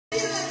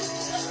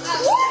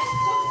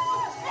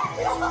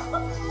Hey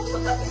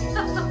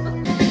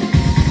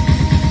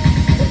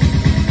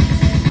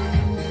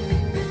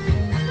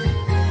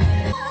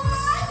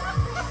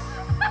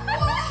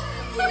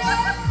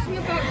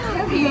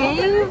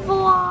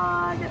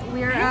vlog!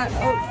 We are at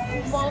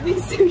Malby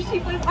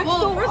Sushi.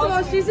 Well, first of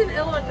all, she's in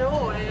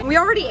Illinois. We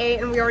already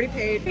ate and we already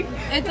paid.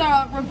 It's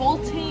a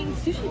revolting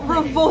sushi.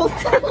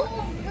 Revolting.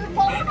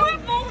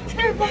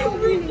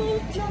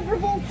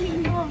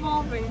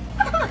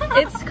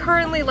 It's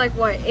currently like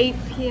what, 8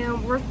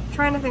 p.m. We're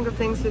trying to think of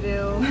things to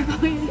do.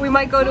 We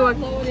might go to a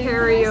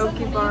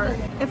karaoke bar.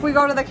 If we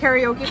go to the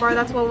karaoke bar,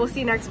 that's what we'll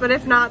see next. But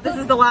if not, this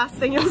is the last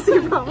thing you'll see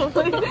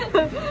probably.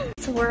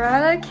 So we're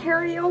at a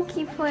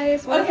karaoke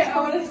place. Okay, I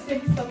want to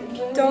sing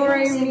something. Do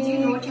Re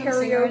Mi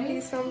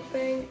karaoke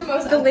something.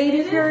 The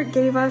lady here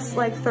gave us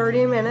like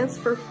 30 minutes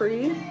for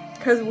free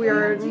because we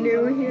are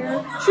new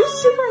here. She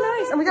was super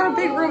nice, and we got a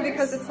big room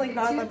because it's like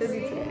not that busy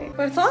today.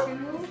 But it's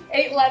on.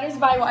 8 letters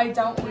by Why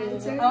Don't We? I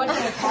went to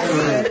a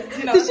concert.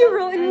 You know, did you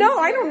really? No,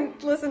 I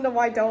don't listen to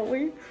Why Don't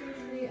We.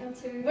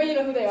 But you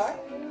know who they are?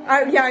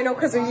 Yeah, I know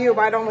because of you,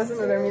 but I don't listen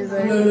to their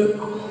music.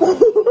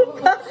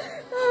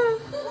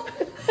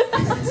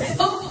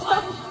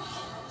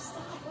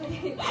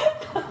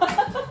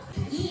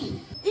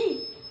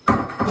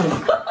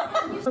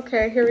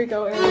 Okay, here we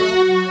go.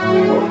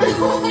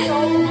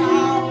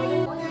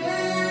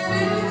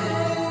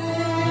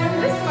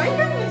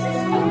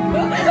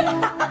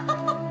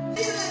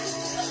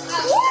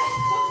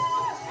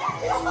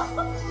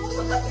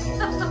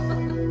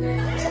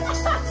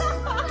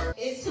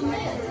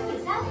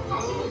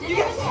 You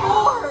get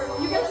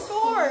 4! You get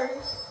 4!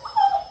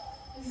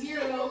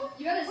 0.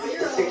 You got a 0. You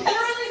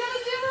really got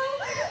a 0?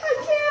 I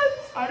can't.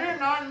 I did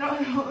not know.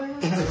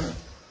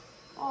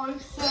 Oh, I'm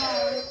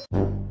sad.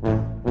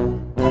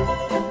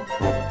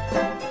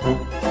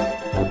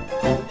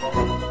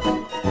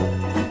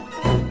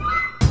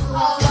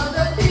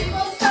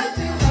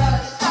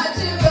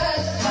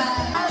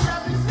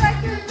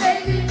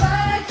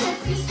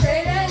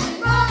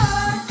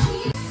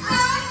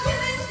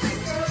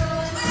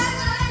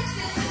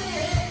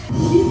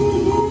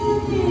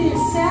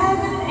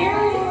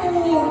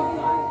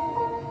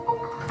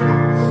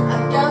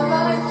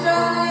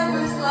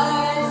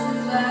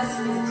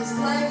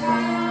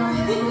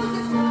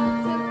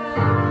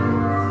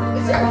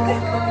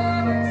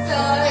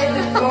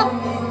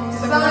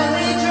 Bye.